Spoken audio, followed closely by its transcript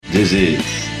This is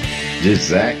the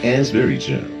Zach Ansbury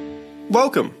Show.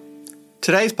 Welcome.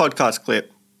 Today's podcast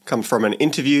clip comes from an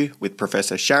interview with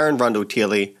Professor Sharyn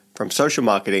Rundle-Thiele from Social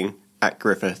Marketing at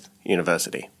Griffith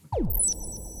University.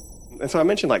 And so I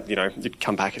mentioned, you'd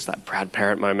come back as that proud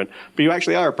parent moment, but you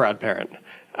actually are a proud parent,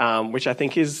 which I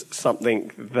think is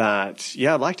something that,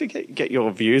 I'd like to get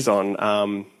your views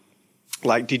on.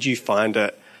 Did you find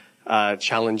it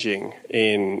challenging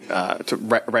in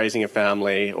raising a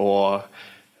family, or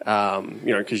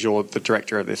because you're the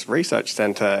director of this research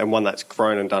centre and one that's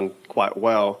grown and done quite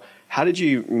well? How did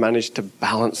you manage to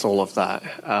balance all of that?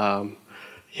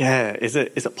 Is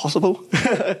it possible?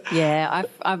 Yeah,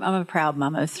 I'm a proud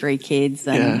mum of 3 kids,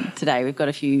 and today we've got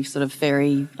a few sort of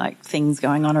fairy things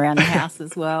going on around the house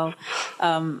as well.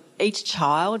 Each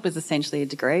child was essentially a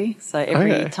degree, so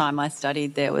every time I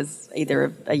studied there was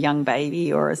either a young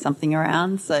baby or something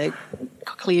around. So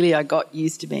clearly I got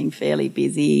used to being fairly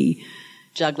busy,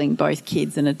 juggling both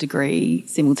kids and a degree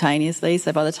simultaneously.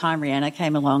 So by the time Rihanna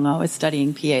came along, I was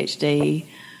studying PhD.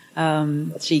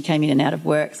 She came in and out of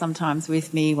work sometimes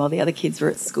with me while the other kids were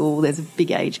at school. There's a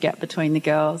big age gap between the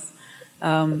girls.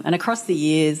 And across the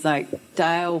years,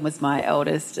 Dale was my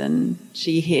eldest, and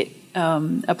she hit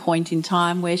a point in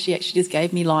time where she actually just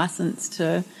gave me license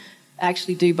to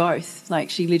actually do both.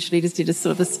 She literally just did a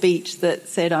sort of a speech that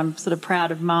said, I'm sort of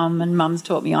proud of mum, and mum's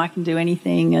taught me I can do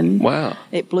anything. And wow,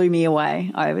 it blew me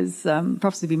away. I was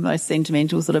probably the most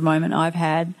sentimental sort of moment I've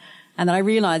had. And then I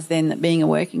realised then that being a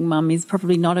working mum is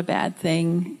probably not a bad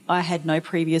thing. I had no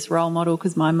previous role model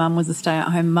because my mum was a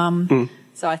stay-at-home mum.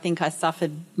 So I think I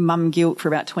suffered mum guilt for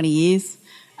about 20 years.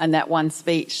 And that one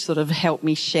speech sort of helped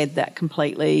me shed that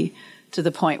completely, to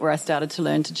the point where I started to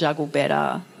learn to juggle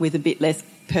better with a bit less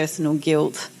personal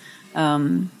guilt.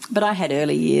 But I had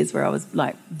early years where I was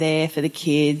there for the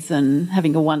kids and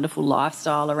having a wonderful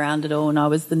lifestyle around it all. And I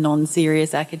was the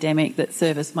non-serious academic that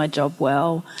serviced my job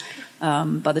well.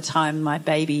 By the time my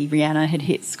baby Rihanna had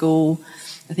hit school,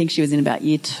 I think she was in about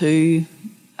year 2.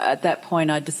 At that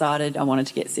point, I decided I wanted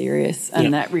to get serious,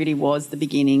 and that really was the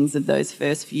beginnings of those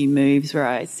first few moves where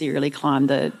I serially climbed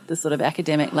the sort of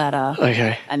academic ladder,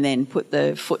 and then put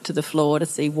the foot to the floor to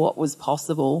see what was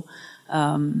possible.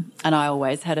 And I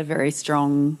always had a very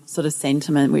strong sort of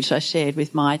sentiment, which I shared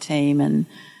with my team, and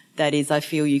that is, I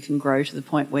feel you can grow to the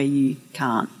point where you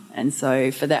can't. And so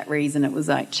for that reason, it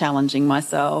was challenging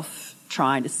myself,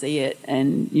 trying to see it,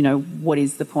 and, what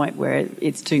is the point where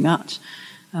it's too much?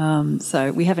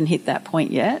 So we haven't hit that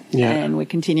point yet, and we're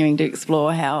continuing to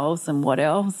explore how else and what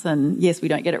else. And yes, we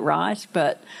don't get it right,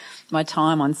 but my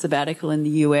time on sabbatical in the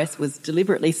US was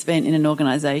deliberately spent in an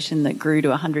organisation that grew to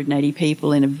 180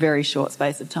 people in a very short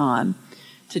space of time,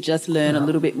 to just learn a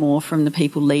little bit more from the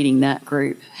people leading that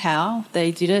group, how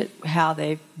they did it, how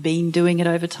they've been doing it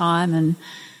over time. And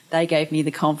they gave me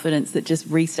the confidence that just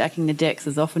restacking the decks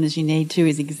as often as you need to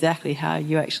is exactly how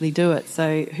you actually do it.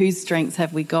 So whose strengths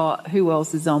have we got? Who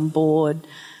else is on board?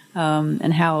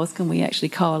 And how else can we actually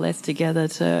coalesce together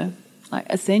to,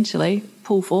 essentially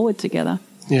pull forward together?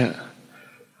 Yeah.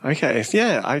 Okay.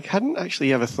 Yeah, I hadn't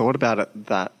actually ever thought about it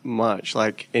that much,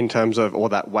 in terms of, or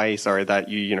that way, that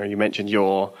you mentioned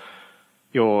your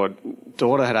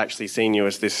daughter had actually seen you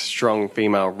as this strong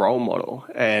female role model,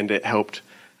 and it helped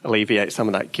alleviate some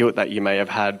of that guilt that you may have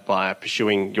had by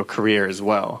pursuing your career as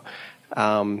well.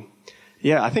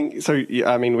 I think so.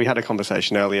 I mean, we had a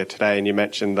conversation earlier today, and you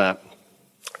mentioned that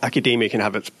academia can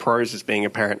have its pros as being a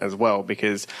parent as well,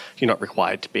 because you're not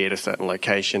required to be at a certain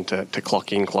location to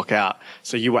clock in, clock out.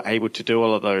 So you were able to do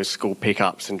all of those school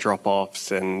pickups and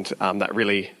drop-offs, and that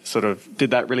really did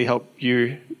that really help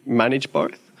you manage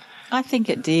both? I think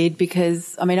it did,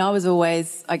 because, I was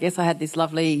always, I had this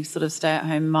lovely sort of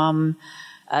stay-at-home mum,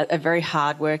 a very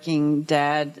hard-working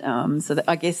dad. So that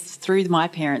I guess through my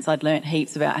parents, I'd learnt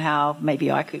heaps about how maybe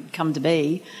I could come to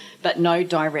be, but no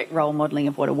direct role modelling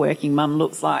of what a working mum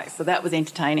looks like. So that was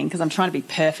entertaining, because I'm trying to be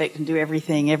perfect and do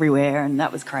everything everywhere, and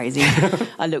that was crazy.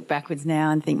 I look backwards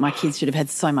now and think my kids should have had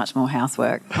so much more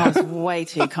housework. I was way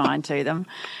too kind to them.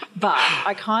 But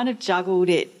I kind of juggled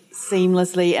it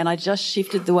seamlessly, and I just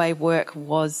shifted the way work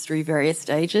was through various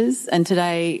stages. And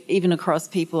today, even across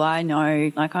people I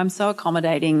know, I'm so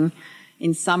accommodating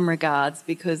in some regards,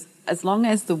 because as long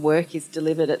as the work is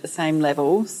delivered at the same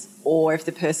levels, or if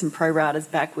the person proratas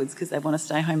backwards because they want to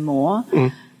stay home more,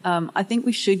 I think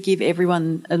we should give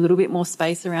everyone a little bit more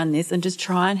space around this and just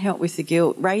try and help with the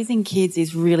guilt. Raising kids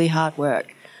is really hard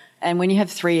work. And when you have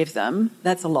 3 of them,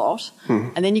 that's a lot.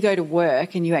 And then you go to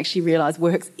work and you actually realise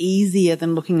work's easier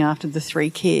than looking after the 3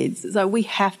 kids. So we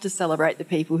have to celebrate the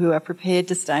people who are prepared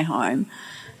to stay home.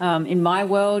 In my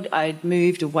world, I'd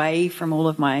moved away from all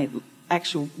of my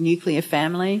actual nuclear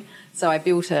family. So I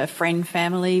built a friend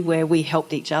family where we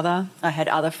helped each other. I had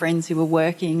other friends who were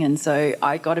working, and so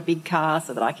I got a big car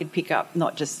so that I could pick up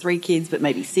not just 3 kids, but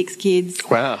maybe 6 kids.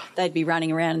 Wow. They'd be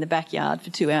running around in the backyard for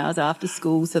 2 hours after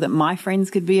school so that my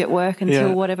friends could be at work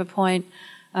until whatever point.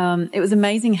 It was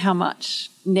amazing how much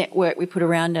network we put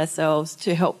around ourselves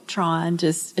to help try and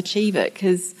just achieve it,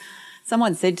 because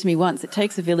someone said to me once, it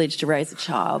takes a village to raise a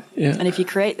child. Yeah. And if you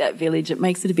create that village, it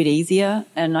makes it a bit easier.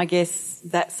 And I guess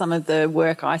that's some of the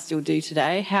work I still do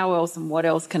today. How else and what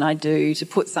else can I do to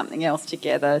put something else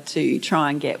together to try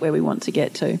and get where we want to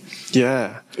get to?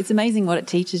 Yeah. It's amazing what it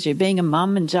teaches you. Being a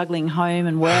mum and juggling home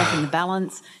and work and the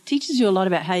balance teaches you a lot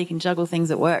about how you can juggle things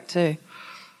at work too.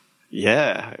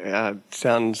 Yeah,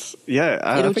 sounds,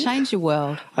 It'll change your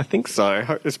world. I think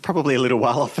so. It's probably a little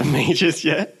while off for me just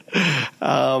yet.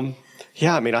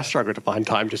 I mean, I struggle to find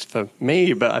time just for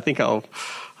me, but I think I don't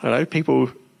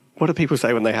know, what do people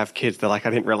say when they have kids? They're like, I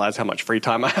didn't realize how much free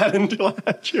time I had until I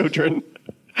had children.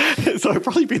 So it'd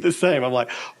probably be the same. I'm like,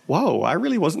 whoa, I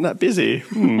really wasn't that busy.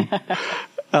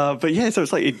 But yeah, so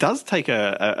it's like it does take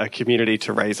a community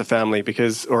to raise a family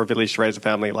or a village to raise a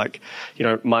family. Like, you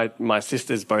know, my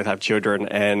sisters both have children,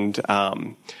 and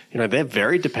you know, they're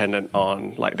very dependent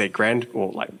on like their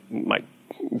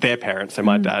their parents, so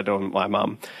my dad or my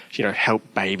mum, you know, help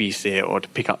babysit or to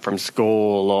pick up from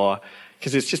school, or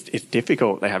because it's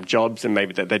difficult. They have jobs, and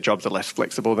maybe their jobs are less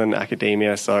flexible than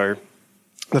academia. So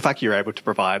the fact you're able to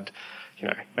provide, you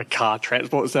know, a car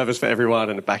transport service for everyone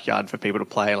and a backyard for people to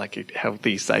play, like a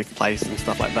healthy, safe place and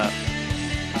stuff like that.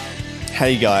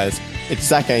 Hey guys, it's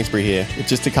Zach Ainsbury here with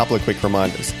just a couple of quick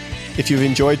reminders. If you've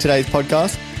enjoyed today's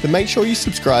podcast, then make sure you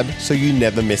subscribe so you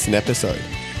never miss an episode.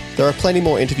 There are plenty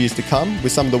more interviews to come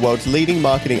with some of the world's leading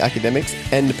marketing academics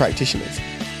and practitioners.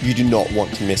 You do not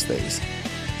want to miss these.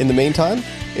 In the meantime,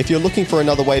 if you're looking for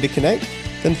another way to connect,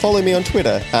 then follow me on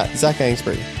Twitter at Zach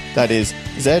Ainsbury. That is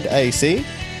ZACANESBURY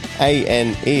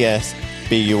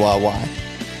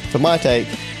for my take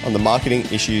on the marketing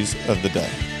issues of the day.